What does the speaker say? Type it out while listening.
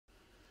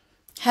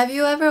Have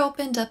you ever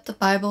opened up the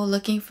Bible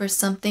looking for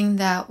something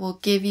that will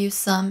give you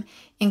some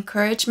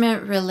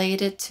encouragement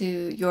related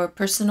to your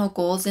personal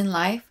goals in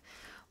life?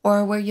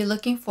 Or were you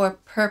looking for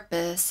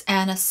purpose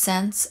and a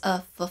sense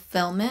of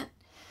fulfillment?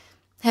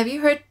 Have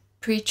you heard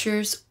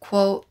preachers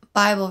quote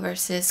Bible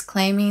verses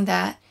claiming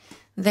that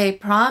they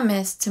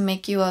promise to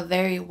make you a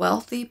very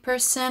wealthy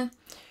person,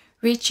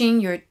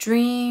 reaching your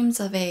dreams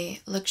of a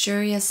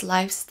luxurious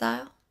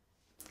lifestyle?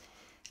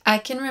 I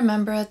can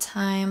remember a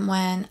time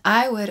when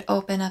I would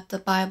open up the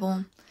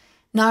Bible,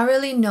 not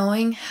really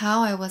knowing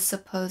how I was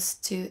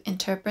supposed to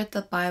interpret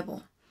the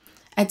Bible.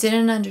 I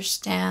didn't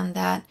understand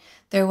that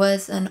there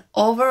was an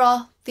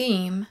overall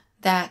theme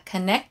that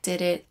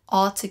connected it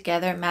all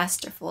together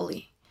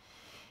masterfully.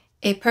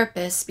 A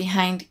purpose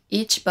behind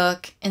each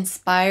book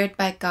inspired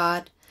by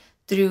God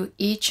through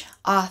each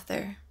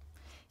author.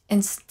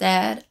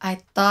 Instead, I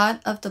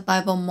thought of the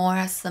Bible more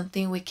as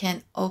something we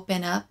can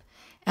open up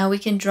and we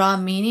can draw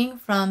meaning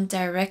from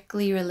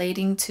directly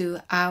relating to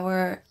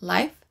our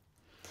life.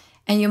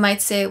 And you might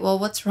say, well,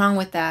 what's wrong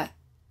with that?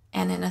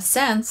 And in a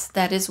sense,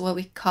 that is what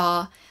we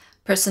call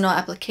personal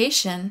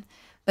application.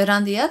 But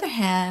on the other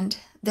hand,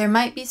 there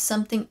might be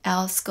something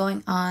else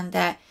going on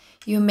that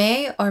you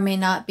may or may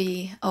not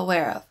be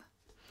aware of.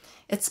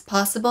 It's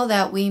possible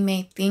that we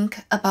may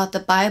think about the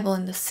Bible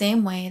in the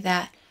same way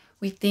that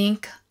we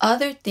think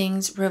other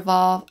things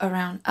revolve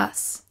around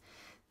us.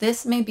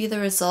 This may be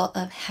the result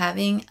of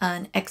having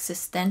an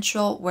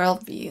existential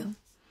worldview.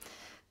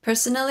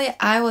 Personally,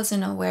 I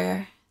wasn't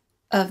aware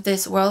of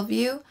this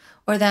worldview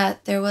or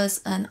that there was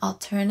an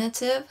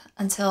alternative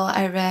until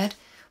I read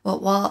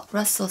what Walt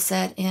Russell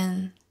said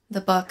in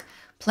the book,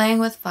 Playing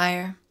with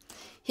Fire.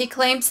 He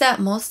claims that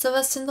most of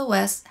us in the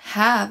West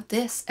have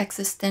this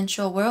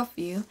existential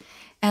worldview,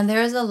 and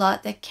there is a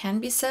lot that can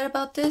be said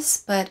about this,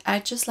 but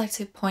I'd just like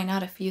to point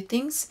out a few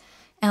things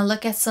and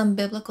look at some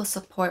biblical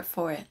support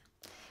for it.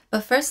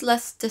 But first,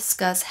 let's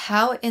discuss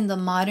how in the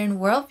modern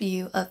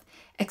worldview of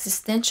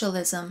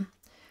existentialism,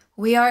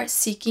 we are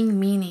seeking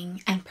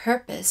meaning and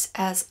purpose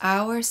as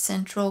our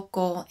central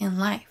goal in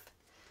life.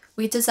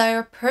 We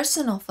desire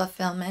personal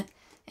fulfillment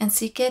and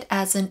seek it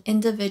as an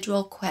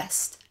individual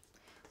quest.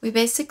 We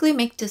basically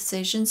make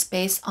decisions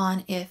based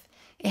on if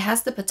it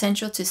has the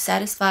potential to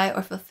satisfy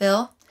or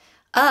fulfill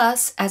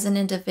us as an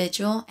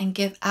individual and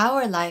give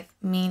our life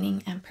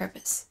meaning and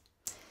purpose.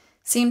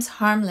 Seems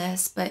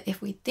harmless, but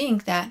if we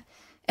think that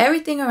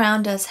everything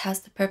around us has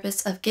the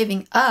purpose of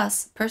giving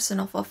us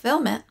personal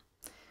fulfillment,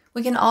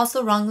 we can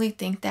also wrongly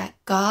think that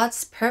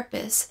God's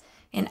purpose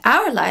in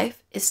our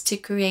life is to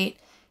create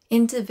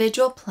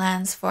individual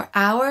plans for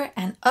our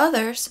and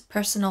others'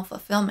 personal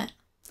fulfillment.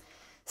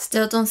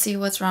 Still don't see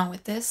what's wrong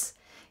with this.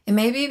 It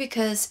may be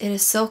because it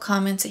is so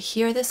common to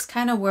hear this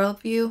kind of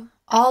worldview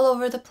all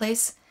over the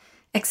place,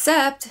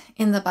 except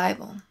in the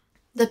Bible.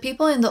 The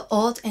people in the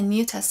Old and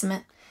New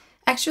Testament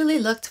actually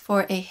looked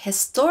for a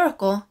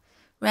historical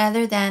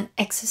rather than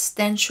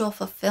existential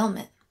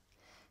fulfillment.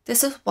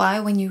 This is why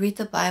when you read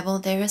the Bible,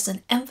 there is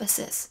an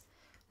emphasis,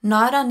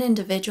 not on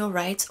individual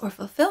rights or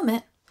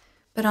fulfillment,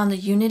 but on the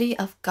unity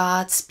of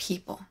God's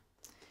people.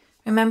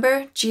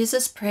 Remember,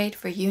 Jesus prayed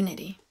for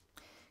unity.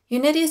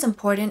 Unity is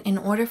important in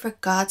order for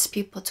God's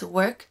people to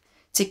work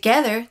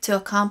together to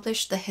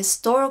accomplish the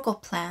historical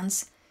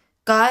plans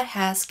God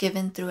has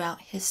given throughout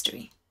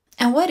history.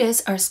 And what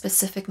is our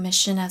specific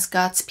mission as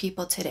God's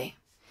people today?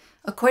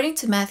 According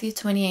to Matthew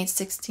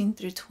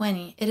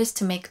 28:16-20, it is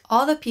to make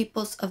all the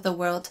peoples of the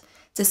world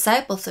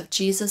disciples of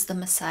Jesus the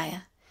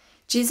Messiah.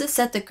 Jesus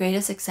set the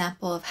greatest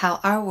example of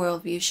how our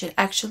worldview should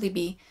actually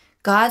be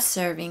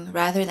God-serving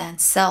rather than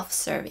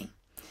self-serving.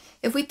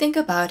 If we think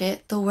about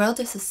it, the world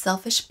is a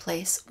selfish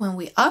place when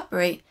we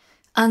operate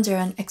under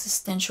an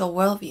existential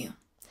worldview.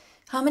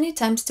 How many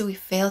times do we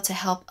fail to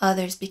help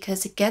others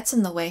because it gets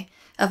in the way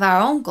of our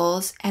own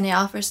goals and it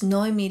offers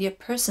no immediate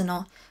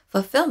personal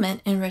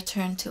fulfillment in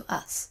return to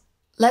us?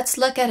 Let's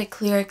look at a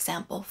clear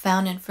example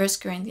found in 1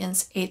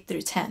 Corinthians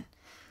 8-10.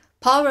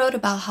 Paul wrote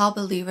about how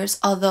believers,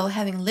 although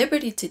having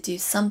liberty to do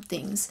some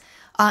things,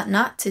 ought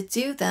not to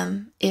do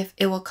them if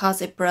it will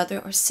cause a brother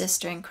or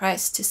sister in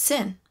Christ to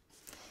sin.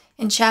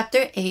 In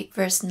chapter 8,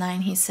 verse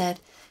 9, he said,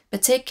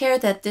 "But take care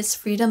that this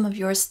freedom of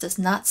yours does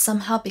not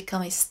somehow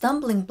become a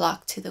stumbling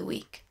block to the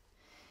weak."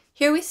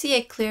 Here we see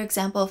a clear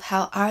example of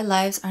how our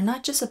lives are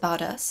not just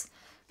about us,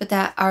 but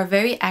that our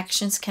very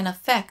actions can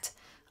affect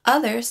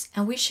others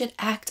and we should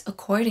act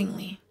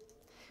accordingly.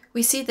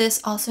 We see this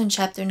also in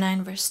chapter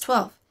 9, verse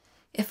 12.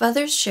 "If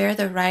others share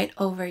the right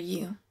over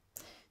you,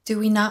 do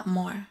we not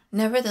more?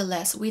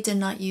 Nevertheless, we did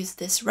not use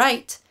this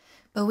right,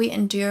 but we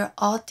endure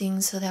all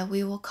things so that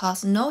we will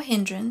cause no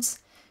hindrance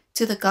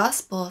to the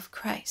gospel of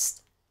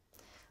Christ."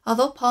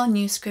 Although Paul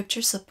knew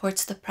Scripture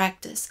supports the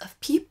practice of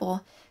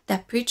people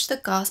that preach the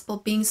gospel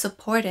being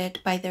supported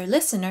by their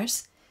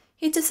listeners,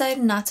 he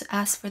decided not to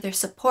ask for their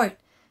support,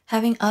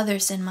 having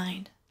others in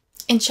mind.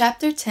 In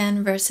chapter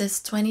 10,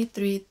 verses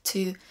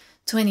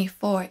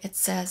 23-24, it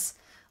says,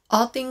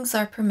 "All things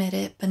are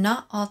permitted, but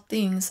not all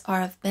things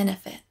are of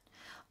benefit.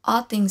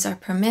 all things are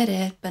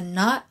permitted, but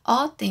not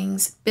all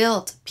things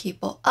build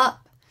people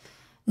up.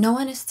 No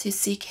one is to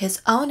seek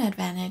his own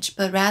advantage,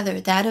 but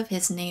rather that of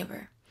his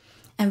neighbor.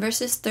 And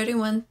verses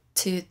 31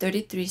 to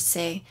 33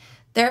 say,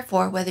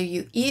 Therefore, whether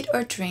you eat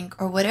or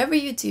drink or whatever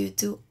you do,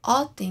 do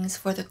all things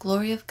for the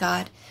glory of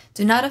God.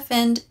 Do not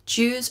offend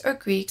Jews or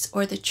Greeks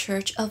or the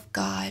church of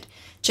God,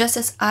 just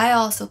as I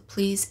also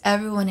please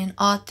everyone in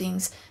all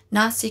things,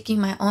 not seeking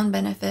my own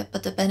benefit,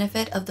 but the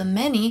benefit of the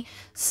many,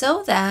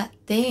 so that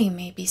they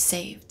may be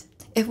saved.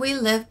 If we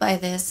live by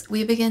this,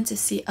 we begin to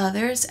see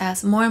others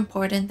as more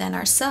important than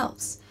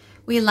ourselves.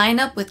 We line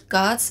up with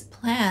God's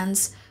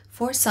plans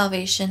for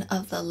salvation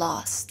of the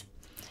lost.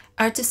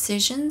 Our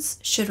decisions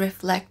should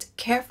reflect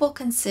careful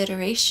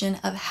consideration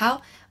of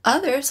how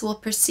others will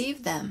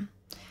perceive them.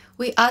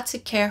 We ought to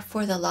care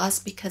for the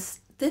lost because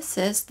this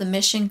is the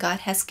mission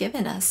God has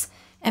given us,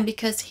 and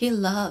because He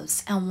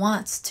loves and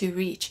wants to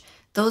reach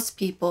those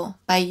people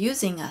by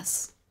using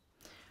us.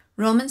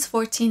 Romans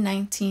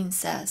 14:19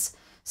 says,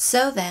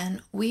 So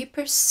then we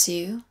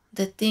pursue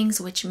the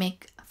things which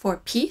make for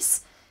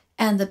peace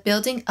and the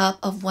building up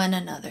of one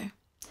another.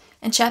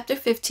 And chapter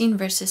 15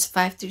 verses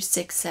 5 through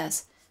 6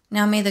 says,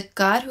 Now may the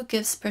God who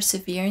gives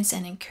perseverance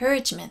and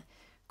encouragement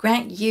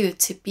grant you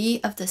to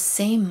be of the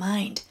same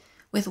mind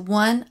with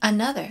one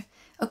another,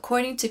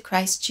 according to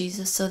Christ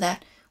Jesus, so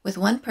that with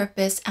one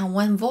purpose and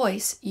one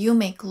voice you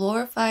may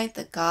glorify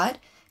the God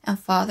and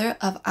Father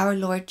of our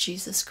Lord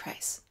Jesus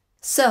Christ.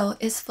 So,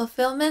 is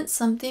fulfillment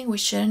something we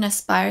shouldn't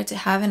aspire to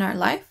have in our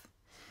life?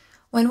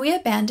 When we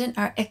abandon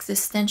our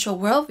existential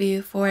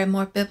worldview for a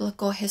more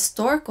biblical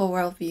historical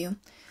worldview,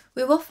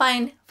 we will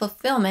find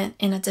fulfillment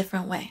in a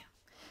different way.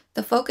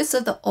 The focus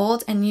of the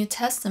Old and New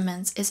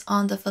Testaments is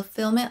on the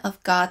fulfillment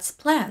of God's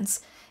plans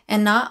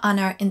and not on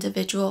our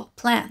individual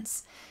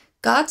plans.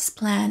 God's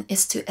plan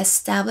is to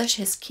establish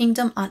His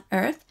kingdom on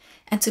earth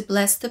and to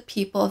bless the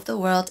people of the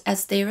world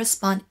as they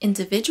respond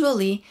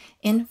individually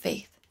in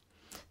faith.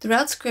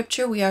 Throughout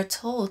Scripture, we are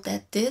told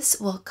that this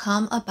will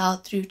come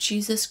about through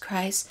Jesus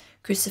Christ's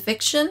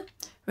crucifixion,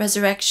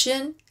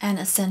 resurrection, and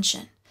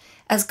ascension.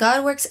 As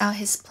God works out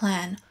His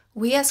plan,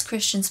 we as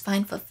Christians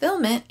find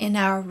fulfillment in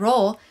our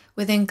role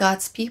within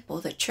God's people,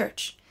 the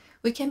church.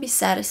 We can be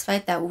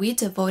satisfied that we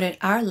devoted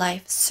our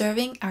life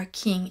serving our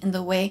King in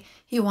the way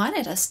He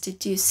wanted us to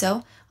do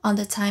so on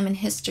the time in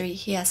history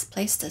He has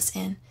placed us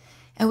in.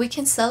 And we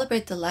can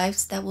celebrate the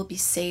lives that will be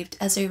saved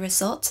as a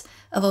result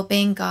of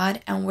obeying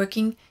God and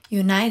working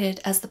united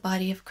as the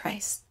body of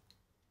Christ.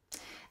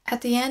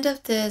 At the end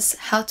of this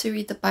How to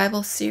Read the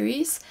Bible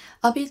series,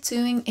 I'll be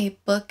doing a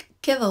book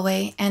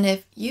giveaway, and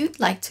if you'd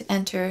like to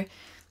enter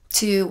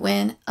to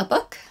win a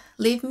book,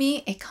 leave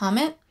me a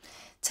comment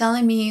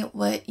telling me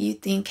what you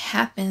think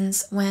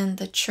happens when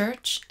the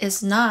church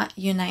is not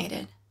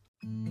united.